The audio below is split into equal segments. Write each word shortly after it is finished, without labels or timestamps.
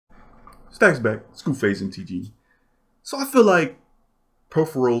Staxx back, Scoop Phase MTG. So I feel like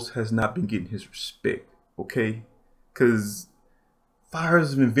Purphoros has not been getting his respect, okay? Because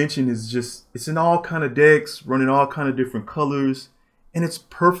Fires of Invention is just, it's in all kind of decks, running all kind of different colors, and it's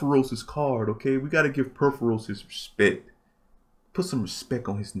Purphoros' card, okay? We got to give Purphoros his respect. Put some respect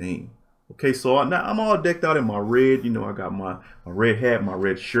on his name. Okay, so now I'm all decked out in my red. You know, I got my red hat, my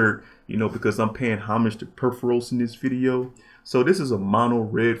red shirt, you know, because I'm paying homage to Purphoros in this video. So this is a mono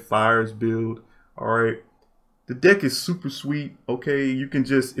red Fires build. All right. The deck is super sweet. Okay, you can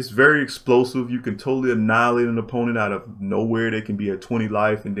just, it's very explosive. You can totally annihilate an opponent out of nowhere. They can be at 20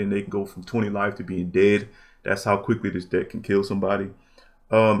 life and then they can go from 20 life to being dead. That's how quickly this deck can kill somebody.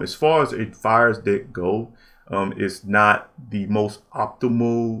 As far as a Fires deck go, it's not the most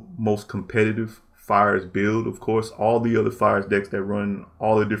optimal, most competitive Fires build. Of course, all the other Fires decks that run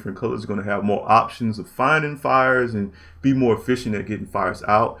all the different colors are going to have more options of finding Fires and be more efficient at getting Fires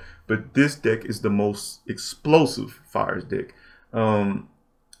out. But this deck is the most explosive Fires deck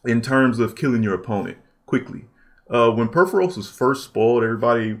in terms of killing your opponent quickly. When Purphoros was first spoiled,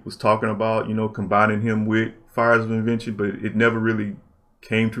 everybody was talking about, you know, combining him with Fires of Invention, but it never really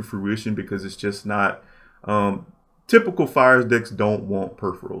came to fruition because it's just not typical Fires decks don't want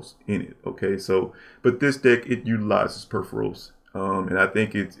Purphoros in it. Okay, so but this deck, it utilizes Purphoros, and I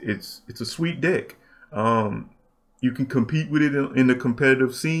think it's a sweet deck. You can compete with it in the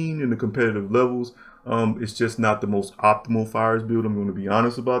competitive scene, in the competitive levels. It's just not the most optimal Fires build. I'm going to be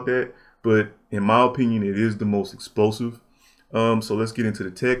honest about that, but in my opinion, it is the most explosive. So let's get into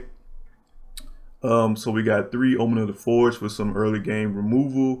the tech. So we got 3 Omen of the Forge for some early game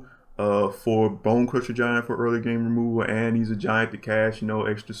removal, 4 Bone Crusher Giant for early game removal, and he's a giant to cast, you know,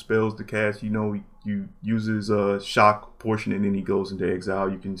 extra spells to cast. You know, you use his shock portion and then he goes into exile.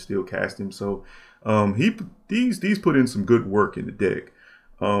 You can still cast him. So these put in some good work in the deck.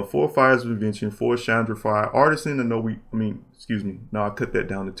 4 Fires of Invention, 4 Chandra Fire Artisan. I cut that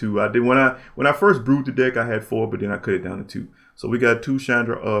down to 2. I did when I first brewed the deck, I had 4, but then I cut it down to 2. So we got 2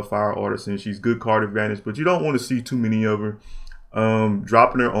 Chandra Fire Artisan. She's good card advantage, but you don't want to see too many of her.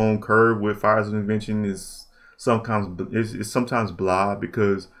 Dropping her own curve with Fires of Invention is sometimes blah,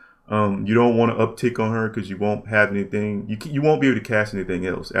 because you don't want to uptick on her because you won't have anything. You won't be able to cast anything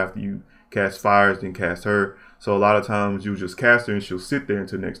else after you cast Fires, then cast her. So a lot of times you'll just cast her and she'll sit there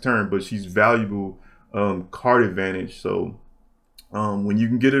until next turn, but she's valuable card advantage. So when you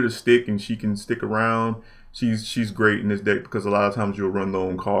can get her to stick and she can stick around, she's great in this deck because a lot of times you'll run low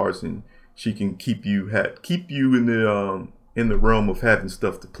on cards and she can keep you in the realm of having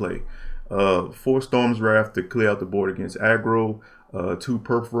stuff to play. 4 Storm's Wrath to clear out the board against aggro, 2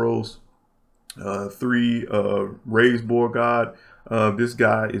 Purphoros, 3 Raised Board God. This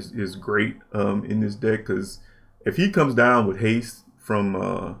guy is great in this deck because if he comes down with haste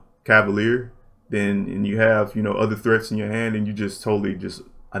from Cavalier, and you have, you know, other threats in your hand, and you just totally just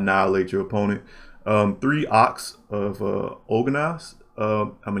annihilate your opponent. 3 Ox of Oganos,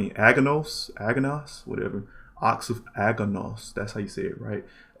 Aganos, whatever. Ox of Aganos, that's how you say it, right?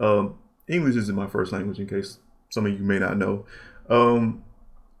 English isn't my first language, in case some of you may not know.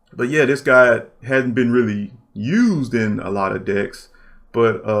 But yeah, this guy hasn't been really used in a lot of decks,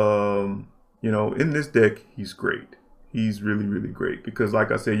 but you know, in this deck, he's great. He's really, really great because,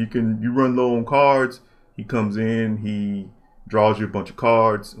 like I said, you run low on cards. He comes in, he draws you a bunch of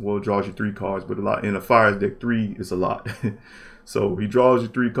cards. Well, draws you 3 cards, but a lot in a Fires deck, 3 is a lot. So he draws you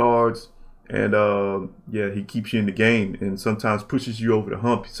 3 cards. And yeah, he keeps you in the game and sometimes pushes you over the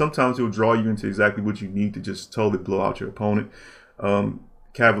hump. Sometimes he'll draw you into exactly what you need to just totally blow out your opponent.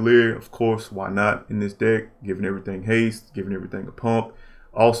 Cavalier, of course, why not in this deck? Giving everything haste, giving everything a pump.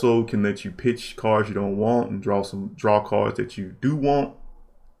 Also can let you pitch cards you don't want and draw cards that you do want.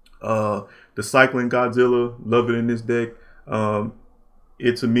 The Cycling Godzilla, love it in this deck.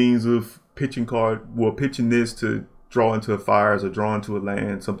 It's a means of pitching this to draw into a Fires or draw into a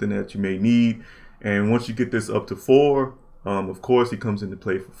land, something that you may need. And once you get this up to 4, of course, he comes into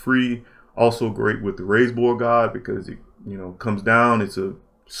play for free. Also great with the Raised Board God because it, you know, comes down. It's a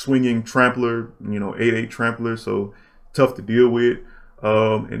swinging trampler, you know, 8/8 trampler, so tough to deal with.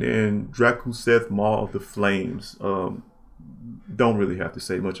 And then Drakuseth, Maw of the Flames. Don't really have to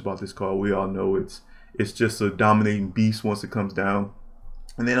say much about this card. We all know it's just a dominating beast once it comes down.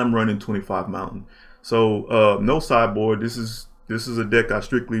 And then I'm running 25 Mountain. So no sideboard. This is a deck I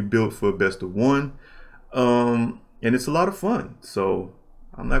strictly built for best of 1, and it's a lot of fun. So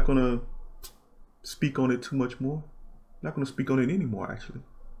I'm not gonna speak on it too much more. I'm not gonna speak on it anymore. Actually,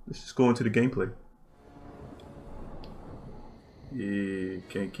 let's just go into the gameplay. Yeah,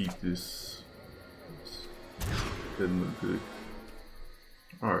 can't keep this. Doesn't look good.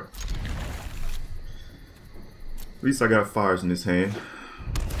 All right. At least I got fires in this hand.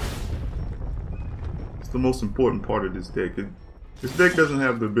 It's the most important part of this deck. This deck doesn't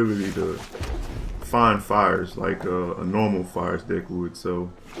have the ability to find fires like a normal fires deck would,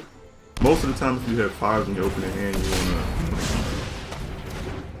 so most of the time if you have fires in your opening hand, you wanna...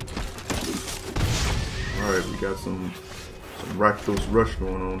 Alright, we got some Rakdos Rush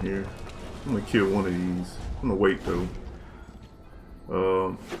going on here. I'm gonna kill one of these. I'm gonna wait though.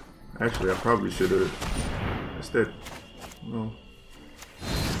 Actually I probably should have... Instead, no.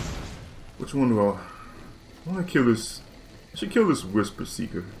 Which one do I want to kill? This I should kill this Whisper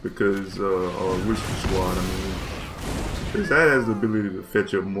Seeker because or Whisper Squad. I mean, because that has the ability to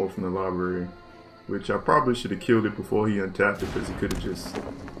fetch up more from the library, which I probably should have killed it before he untapped it because he could have just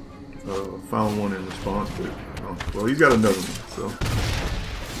found one in response. But well, he's got another one. So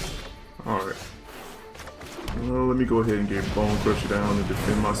all right. Well, let me go ahead and get Bone Crusher down and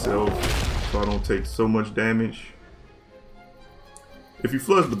defend myself so I don't take so much damage. If he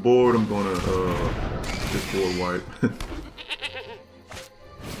floods the board, I'm gonna just board wipe.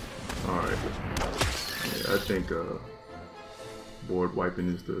 Alright. Yeah, I think board wiping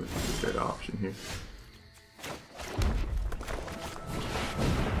is the better option here.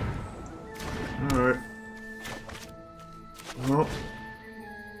 Alright. Well.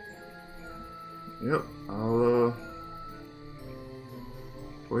 Yep, I'll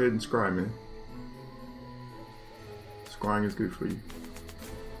go ahead and scry, man. Scrying is good for you.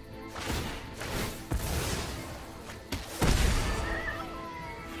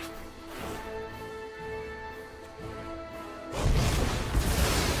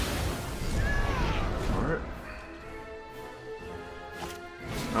 Alright.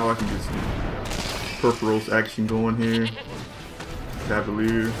 Now I can get some Purphoros action going here.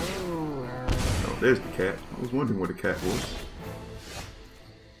 Cavalier. There's the cat. I was wondering where the cat was.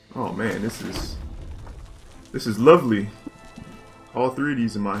 Oh man, this is lovely. All three of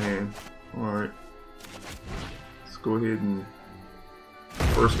these in my hand. Alright. Let's go ahead and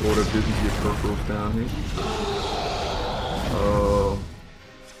first order of business get Purphoros down here.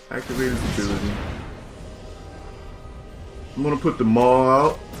 Activate his ability. I'm gonna put the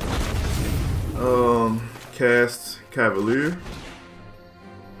Maw out. Cast Cavalier.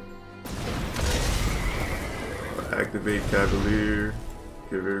 Activate Cavalier,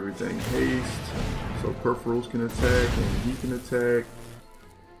 give everything haste, so Purphoros can attack and he can attack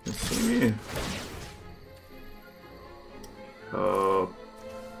and swing in.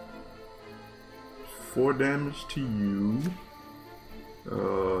 4 damage to you,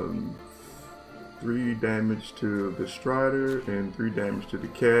 3 damage to the Strider, and 3 damage to the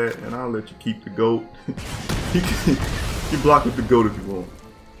cat, and I'll let you keep the goat. you block with the goat if you want.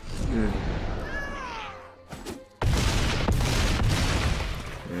 Yeah.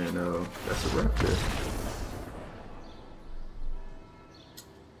 And that's a wrap there.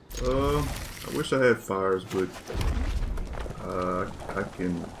 I wish I had fires, but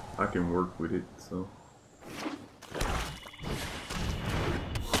I can work with it. So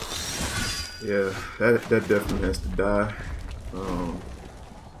yeah, that definitely has to die.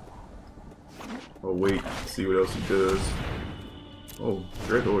 I'll wait, see what else he does. Oh,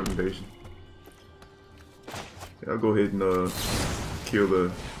 Dread Horde Invasion. Yeah, I'll go ahead and kill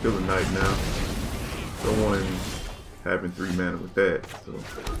the knight now. Don't want him having 3 mana with that. So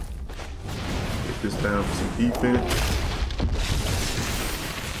get this down for some defense.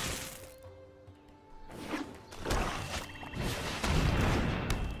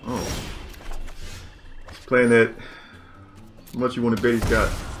 Oh, he's playing that. How much you want to bet he's got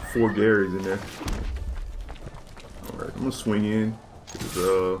 4 Garys in there? All right, I'm gonna swing in because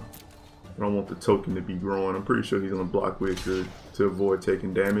I don't want the token to be growing. I'm pretty sure he's gonna block with it to avoid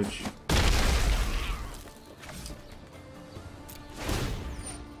taking damage.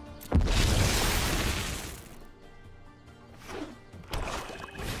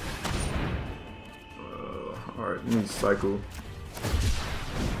 Alright, let me cycle.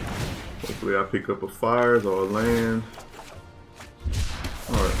 Hopefully I pick up a fires or a land.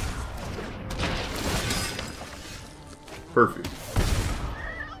 Alright. Perfect.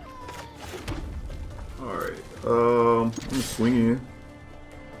 Alright, I'm gonna swing in.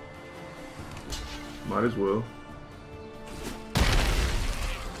 Might as well.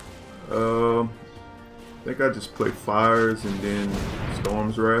 I think I just play fires and then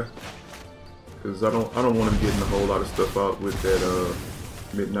Storm's Wrath, because I don't want him getting a whole lot of stuff out with that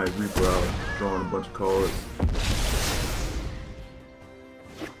Midnight Reaper out, drawing a bunch of cards.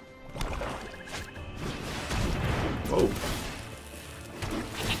 Oh.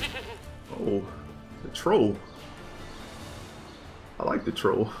 Oh, the troll. I like the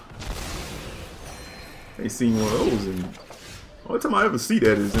troll. ain't seen one of those, and only time I ever see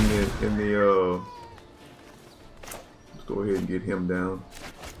that is in the let's go ahead and get him down.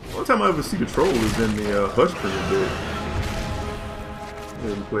 Only time I ever see the troll is in the Hush Premier deck. Go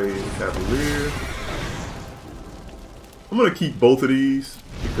ahead and play Cavalier. I'm gonna keep both of these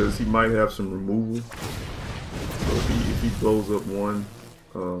because he might have some removal. So if he blows up one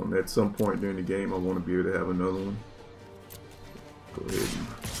at some point during the game, I want to be able to have another one. Go ahead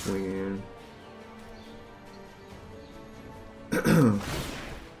and swing in. What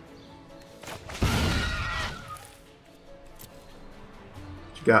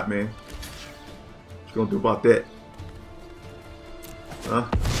you got, man? What you gonna do about that? Huh?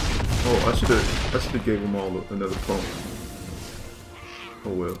 Oh, I should have gave them all another phone. Oh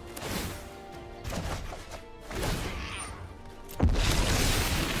well.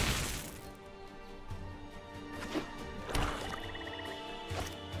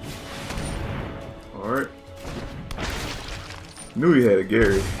 Alright. Knew he had a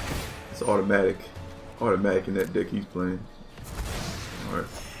Gary. It's automatic. Automatic in that deck he's playing. Alright.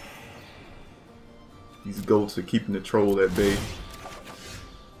 These goats are keeping the troll at bay.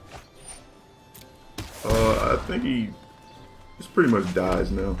 I think he just pretty much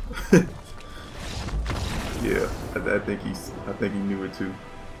dies now. Yeah, I think he knew it too.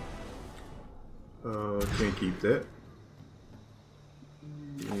 Can't keep that.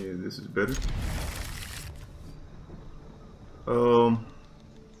 Yeah, this is better. I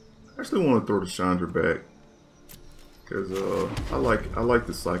actually want to throw the Chandra back because I like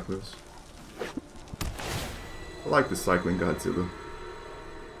the cyclers. I like the cycling Godzilla.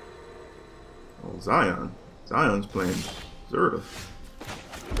 Oh, Zion. Zion's playing Zerta.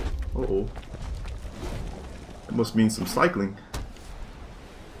 Uh-oh. That must mean some cycling.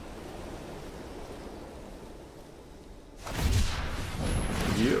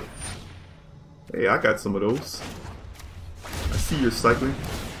 Yeah. Hey, I got some of those. I see you're cycling.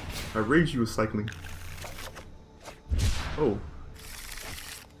 I raised you a cycling. Oh.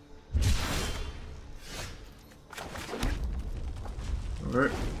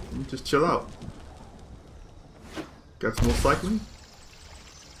 Alright, let me just chill out. Got some more cycling?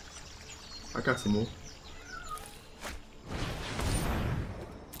 I got some more.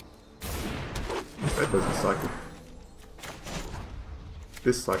 That doesn't cycle.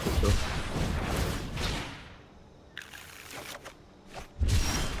 This cycles though.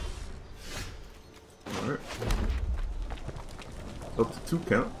 Alright. Up to 2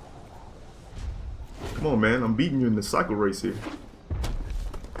 count. Come on, man. I'm beating you in the cycle race here.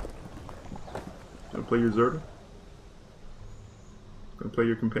 Gonna play your Zerta? Gonna play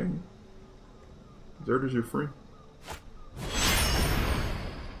your companion? Zerta's your friend.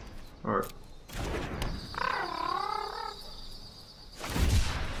 Alright.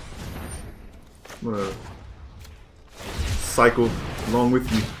 I'm gonna cycle along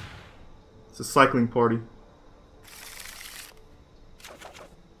with you. It's a cycling party.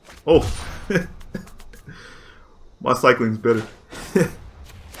 Oh! My cycling's better.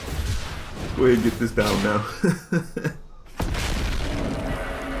 Go ahead and get this down now.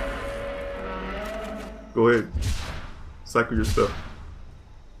 Go ahead. Cycle your stuff.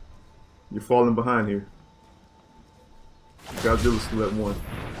 You're falling behind here. Godzilla's still at 1.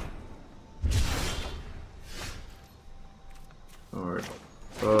 Alright.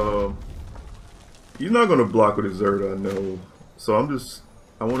 He's not gonna block with his Zerta, I know. So I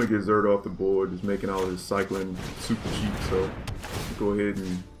want to get Zerta off the board, just making all his cycling super cheap, so go ahead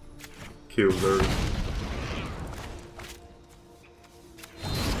and kill Zerta.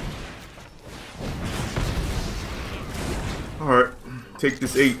 Alright, take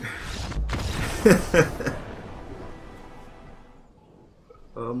this 8.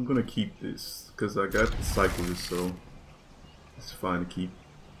 I'm gonna keep this, because I got the cyclers, so it's fine to keep.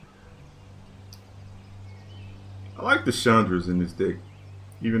 I like the Chandras in this deck,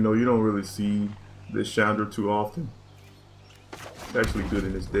 even though you don't really see this Chandra too often. It's actually good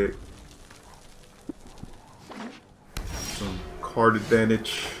in this deck. Some card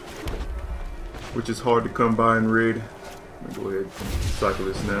advantage, which is hard to come by in red. Let me go ahead and cycle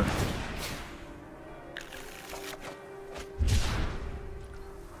this now.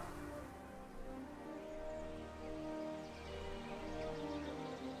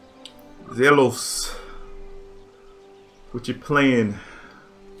 Zelos, what you playing?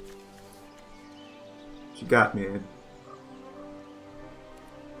 What you got, man?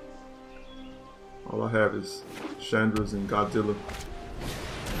 All I have is Chandras and Godzilla.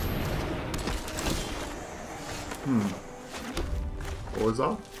 What's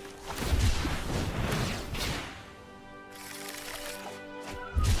up?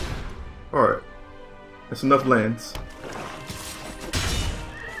 Alright. That's enough lands.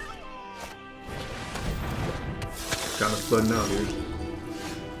 Kind of flooding out here.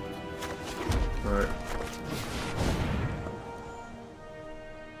 Alright.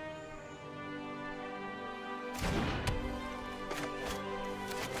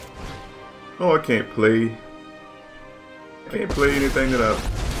 Oh, I can't play. I can't play anything that I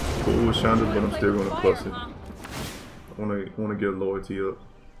pull with Chandra, but I'm still gonna plus it. I wanna get loyalty up.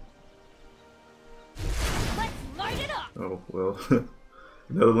 Oh well,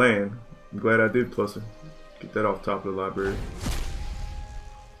 another land. I'm glad I did plus it. Get that off top of the library.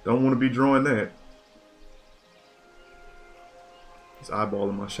 Don't want to be drawing that. He's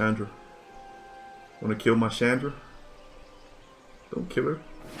eyeballing my Chandra. Want to kill my Chandra? Don't kill her.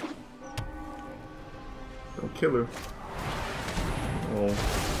 Don't kill her. Oh.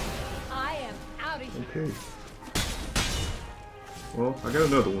 I am out of here. Okay. Well, I got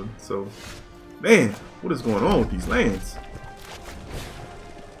another one, so. Man, what is going on with these lands?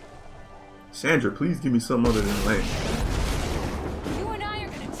 Chandra, please give me something other than land. You and I are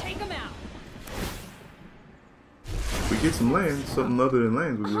gonna take them out. If we get some land, something other than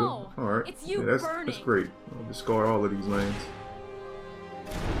lands, we will. Oh, alright. it's you that's burning. great. I'll discard all of these lands.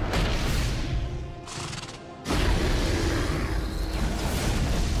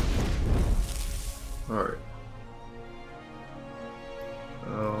 Alright.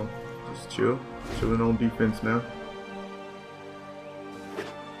 Just chill. Chilling on defense now.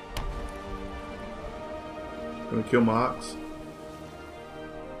 Gonna kill my ox.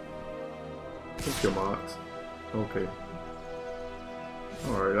 Gonna kill my ox. Okay.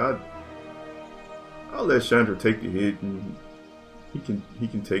 Alright, I'll let Chandra take the hit and he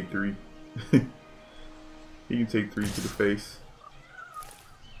can take 3. He can take 3 to the face.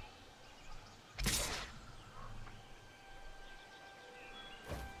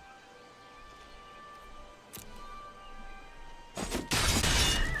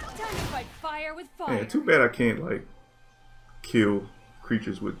 With fire. Man, too bad I can't like kill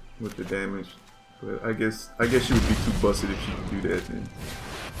creatures with the damage. But I guess she would be too busted if she could do that. And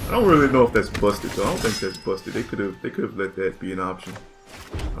I don't really know if that's busted though. I don't think that's busted. They could have let that be an option.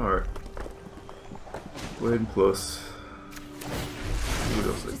 All right, go ahead and plus. What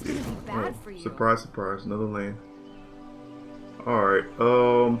else I did? Oh, surprise, surprise, another land. All right,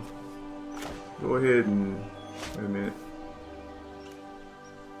 go ahead and wait a minute.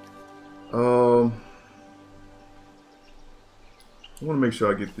 I want to make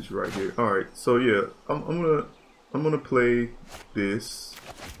sure I get this right here. All right, so yeah, I'm gonna play this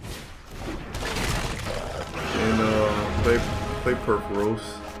and play Purphoros.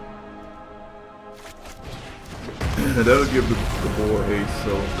 That'll give the boar haste.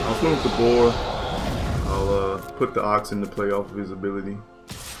 So I'll swing with the boar. I'll put the ox into play off of his ability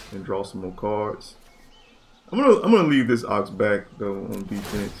and draw some more cards. I'm gonna leave this ox back though on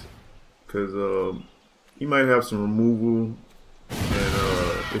defense because he might have some removal.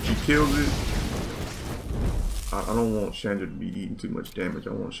 And if he kills it, I don't want Chandra to be eating too much damage.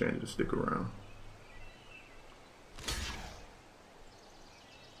 I want Chandra to stick around.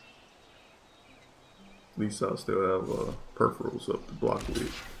 At least I'll still have Purphoros up to block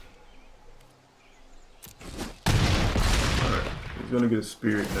with. Alright, he's gonna get a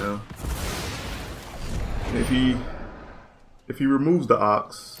spirit now. And if he removes the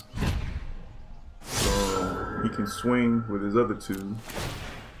ox, he can swing with his other 2,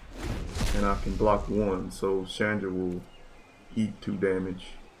 and I can block 1, so Chandra will eat 2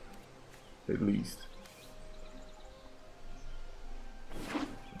 damage, at least.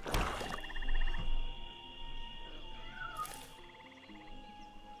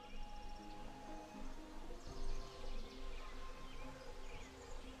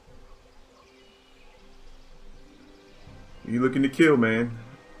 You looking to kill, man.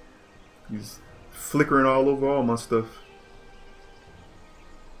 He's flickering all over all my stuff.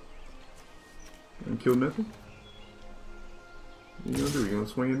 You gonna kill nothing? What you gonna do? You gonna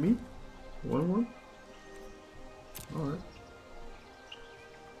swing at me? 1-1? Alright.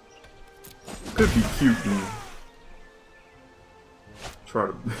 Could be cute and try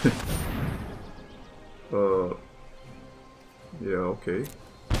to yeah, okay.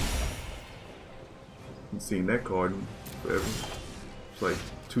 Haven't seen that card in forever. It's like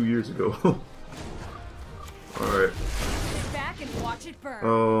 2 years ago. Alright. Sit back and watch it burn.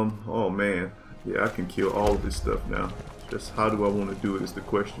 Oh man. Yeah, I can kill all of this stuff now. Just how do I want to do it is the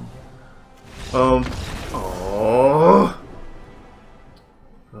question.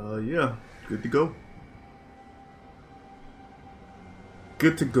 Yeah. Good to go.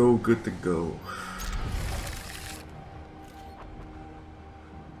 Good to go, good to go.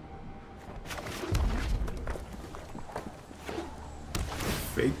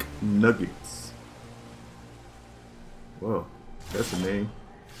 Fake Nuggets. Whoa, that's a name.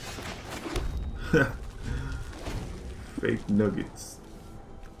 Fake Nuggets.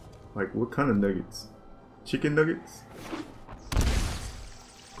 Like, what kind of nuggets? Chicken nuggets?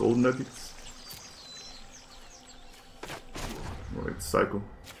 Gold nuggets? Alright, cycle.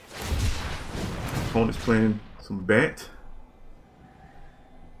 Opponent's playing some Bant.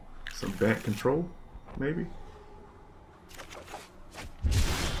 Some Bant control, maybe?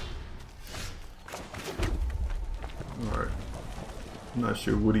 Alright. I'm not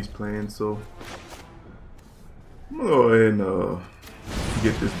sure what he's playing, so I'm gonna go ahead and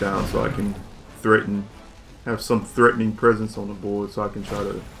get this down so I can have some threatening presence on the board so I can try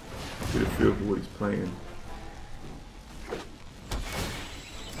to get a feel for what he's playing.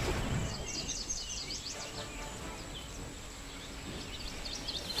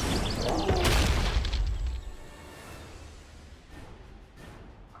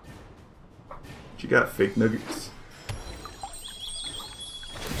 What you got, Fake Nuggets?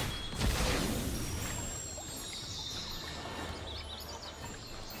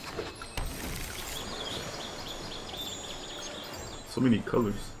 So many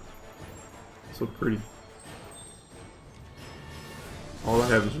colors. So pretty. All I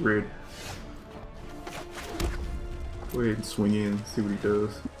have is red. Go ahead and swing in, see what he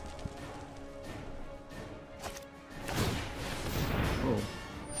does. Oh.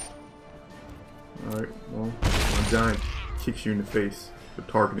 Alright, well, my giant kicks you in the face for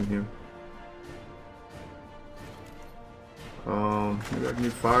targeting him. Maybe I can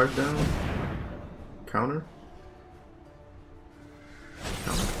get fires down. Counter.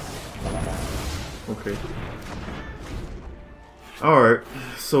 Okay. Alright,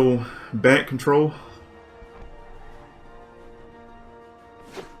 so Bant control.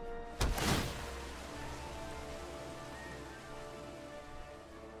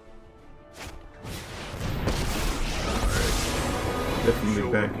 Alright.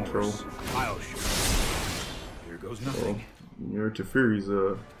 Definitely Bant control. I'll shoot. Here goes nothing. Well, Teferi's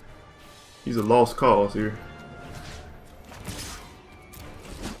he's a lost cause here.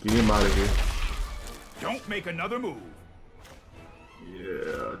 Get him out of here. Don't make another move.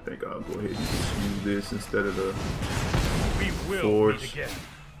 Yeah, I think I'll go ahead and just use this instead of the We will forge. meet again.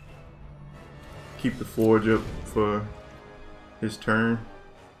 Keep the forge up for his turn.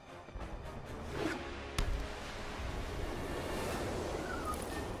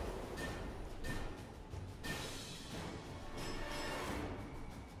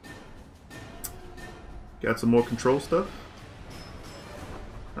 Got some more control stuff?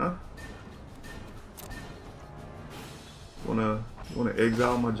 Huh? Wanna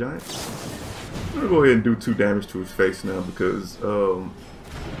exile my giant? I'm gonna go ahead and do 2 damage to his face now because you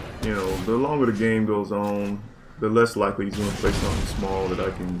know, the longer the game goes on, the less likely he's gonna play something small that I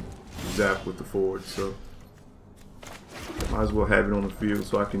can zap with the forge, so might as well have it on the field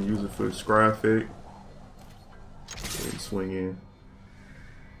so I can use it for the scry effect. Go ahead and swing in.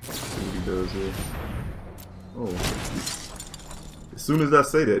 See what he does here. Oh. As soon as I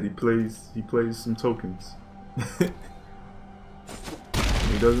say that, he plays some tokens.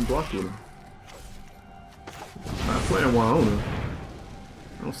 He doesn't block with them. I'm not playing Wyona.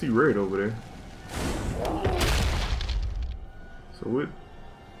 I don't see red over there. So what?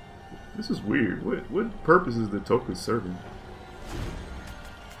 This is weird. What purpose is the token serving?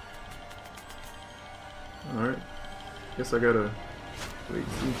 All right. Guess I gotta wait.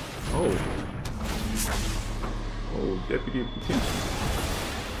 See. Oh, Deputy of Detention.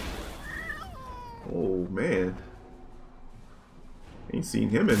 Oh man, ain't seen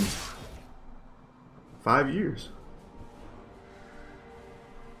him in 5 years.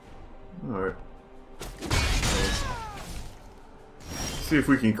 All right. See if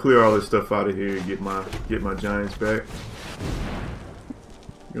we can clear all this stuff out of here and get my giants back.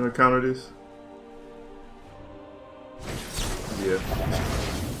 You wanna counter this? Yeah.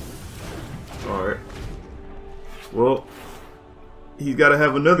 All right. Well, he's got to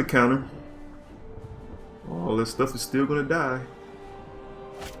have another counter. All this stuff is still gonna die.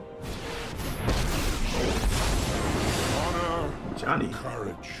 Honor, Johnny.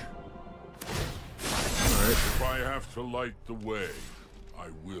 courage. All right. If I have to light the way, I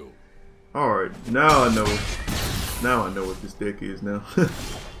will. All right. Now I know. Now I know what this deck is. Now. This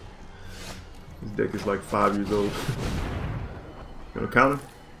deck is like 5 years old. You wanna counter?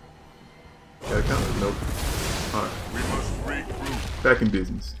 Got a counter? Nope. All right. We must regroup. Back in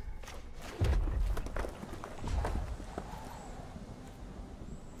business.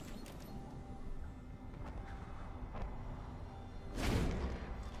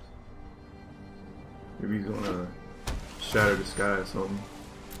 Maybe he's gonna shatter the sky or something.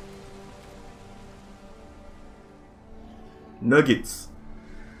 Nuggets.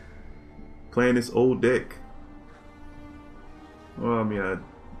 Playing this old deck. Well, I mean,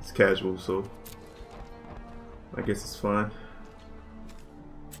 it's casual, so I guess it's fine.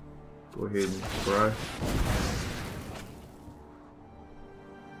 Go ahead and try.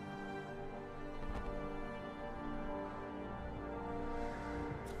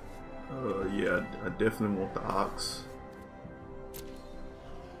 Yeah, I definitely want the ox.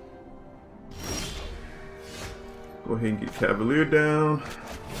 Go ahead and get Cavalier down.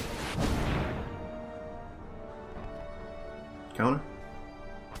 Counter.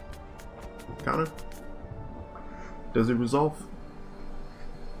 Counter. Does it resolve?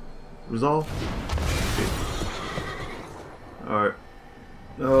 Resolve? Okay. Alright.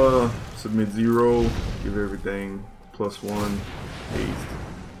 Submit 0. Give everything +1. Haste.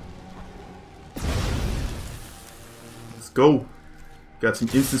 Let's go. Got some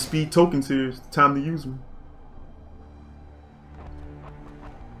instant speed tokens here. It's time to use them.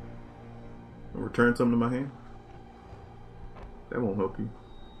 I'll return something to my hand. That won't help you.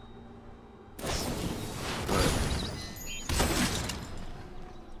 Alright.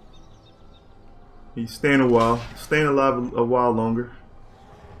 He's staying a while. Staying alive a while longer.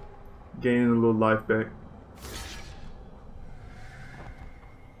 Gaining a little life back.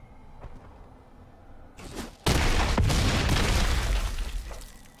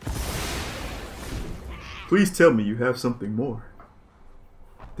 Please tell me you have something more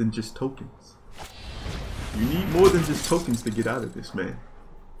than just tokens. You need more than just tokens to get out of this, man.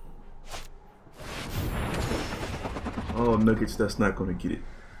 Oh, Nuggets, that's not gonna get it.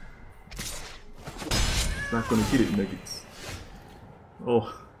 It's not gonna get it, Nuggets.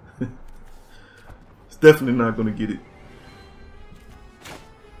 Oh. It's definitely not gonna get it.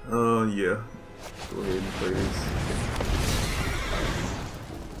 Yeah. Go ahead and play this.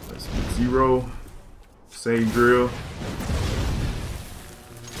 Let's get 0. Same drill.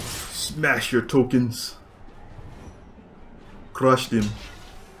 Smash your tokens. Crush them.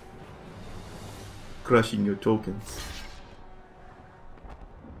 Crushing your tokens.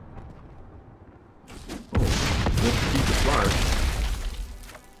 Oh, let's keep the flyer.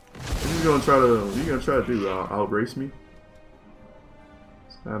 What are you gonna try to do? Outrace me?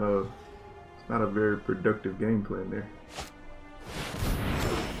 It's not a very productive game plan there.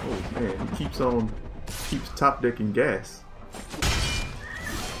 Oh man, he keeps top decking gas.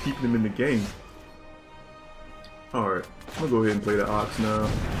 Keeping him in the game. Alright, I'm gonna go ahead and play the ox now.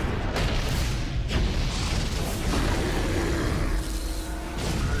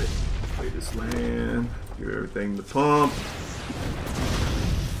 Alright, play this land. Give everything the pump.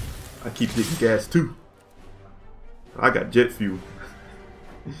 I keep getting gas too. I got jet fuel.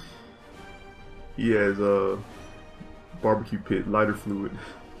 He has barbecue pit lighter fluid.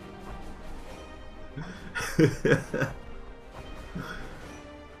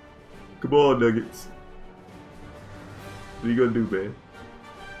 Come on, Nuggets. What are you gonna do, man?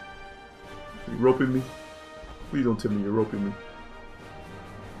 You roping me? Please don't tell me you're roping me.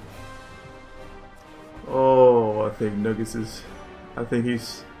 Oh, I think Nuggets is. I think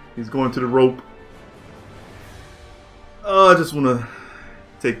he's going to the rope. I just wanna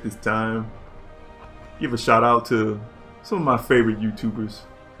take this time, give a shout out to some of my favorite YouTubers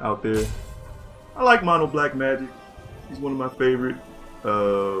out there. I like Mono Black Magic. He's one of my favorite.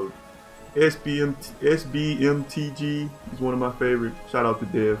 SBMTG. He's one of my favorite. Shout out to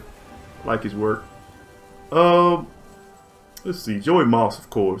Dev. I like his work. Let's see. Joey Moss, of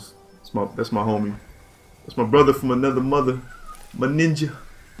course. That's my homie. That's my brother from another mother. My ninja.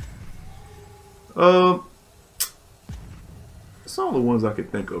 It's all the ones I could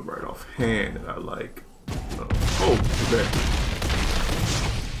think of right offhand that I like. Oh, what's that?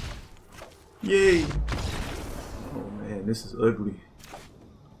 Yay! Oh man, this is ugly.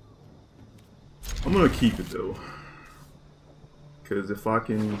 I'm gonna keep it though, because if I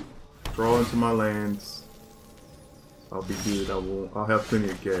can draw into my lands, I'll be good. I'll have plenty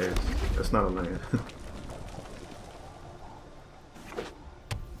of gas. That's not a land.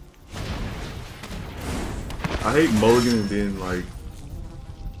 I hate mulligan and then like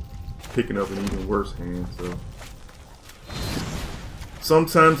picking up an even worse hand. So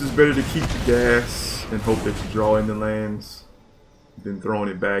sometimes it's better to keep the gas and hope that you draw in the lands than throwing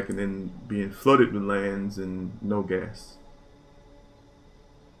it back and then being flooded with lands and no gas.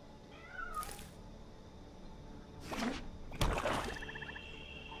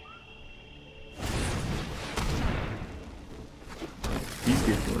 He's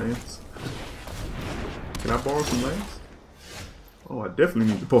getting lands. Can I borrow some lands? Oh, I definitely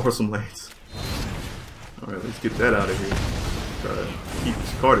need to borrow some lands. Alright, let's get that out of here. Try to keep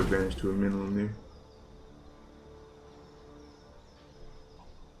this card advantage to a minimum there.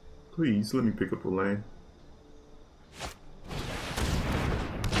 Please, let me pick up a lane.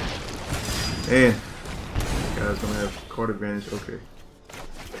 And guy's gonna have card advantage. Okay.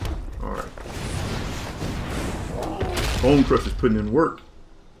 Alright. Bone Crusher's putting in work.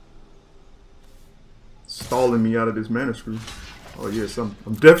 Stalling me out of this mana screw. Oh yes, I'm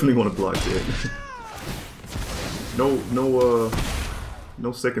definitely gonna block that.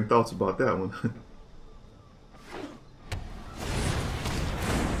 No second thoughts about that one.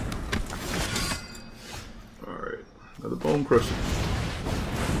 Alright, another Bone Crusher.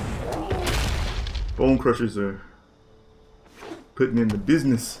 Bone Crushers are putting in the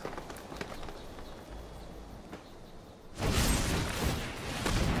business.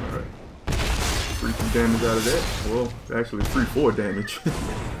 Alright. 3 damage out of that. Well, actually 3-4 damage.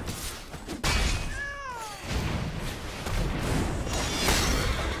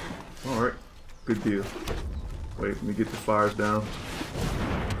 Alright, good deal. Wait, let me get the fires down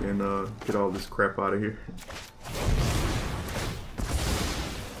and get all this crap out of here.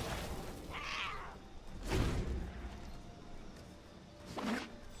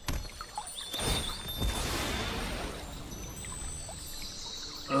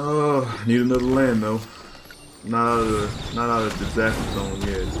 Need another land though. Not out of the disaster zone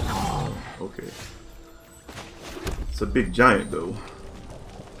yet. Okay. It's a big giant though.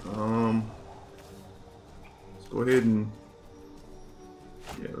 Let's go ahead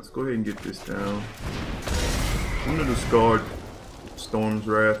and get this down. I'm gonna discard Storm's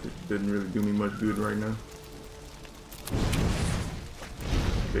Wrath. It doesn't really do me much good right now.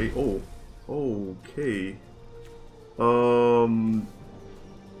 Okay. Oh. Okay.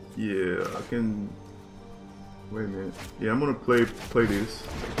 Yeah, I can. Wait a minute. Yeah, I'm gonna play this.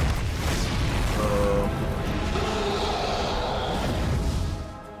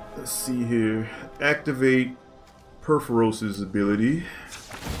 Let's see here. Activate Purphoros' ability.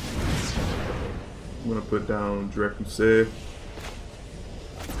 I'm gonna put down Dracu Said.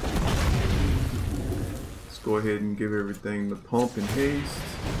 Let's go ahead and give everything the pump and haste.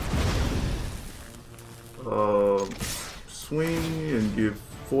 Swing and give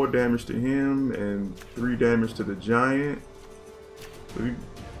 4 damage to him and 3 damage to the giant. So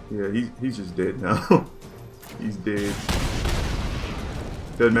he's just dead now. He's dead.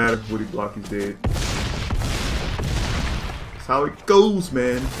 Doesn't matter what he block, he's dead. That's how it goes,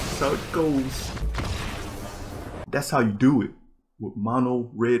 man. That's how it goes. That's how you do it with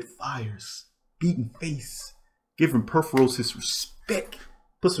mono red fires. Beating face. Giving Purphoros his respect.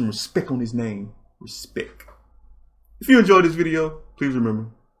 Put some respect on his name. Respect. If you enjoyed this video, please remember,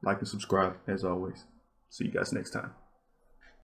 like and subscribe as always. See you guys next time.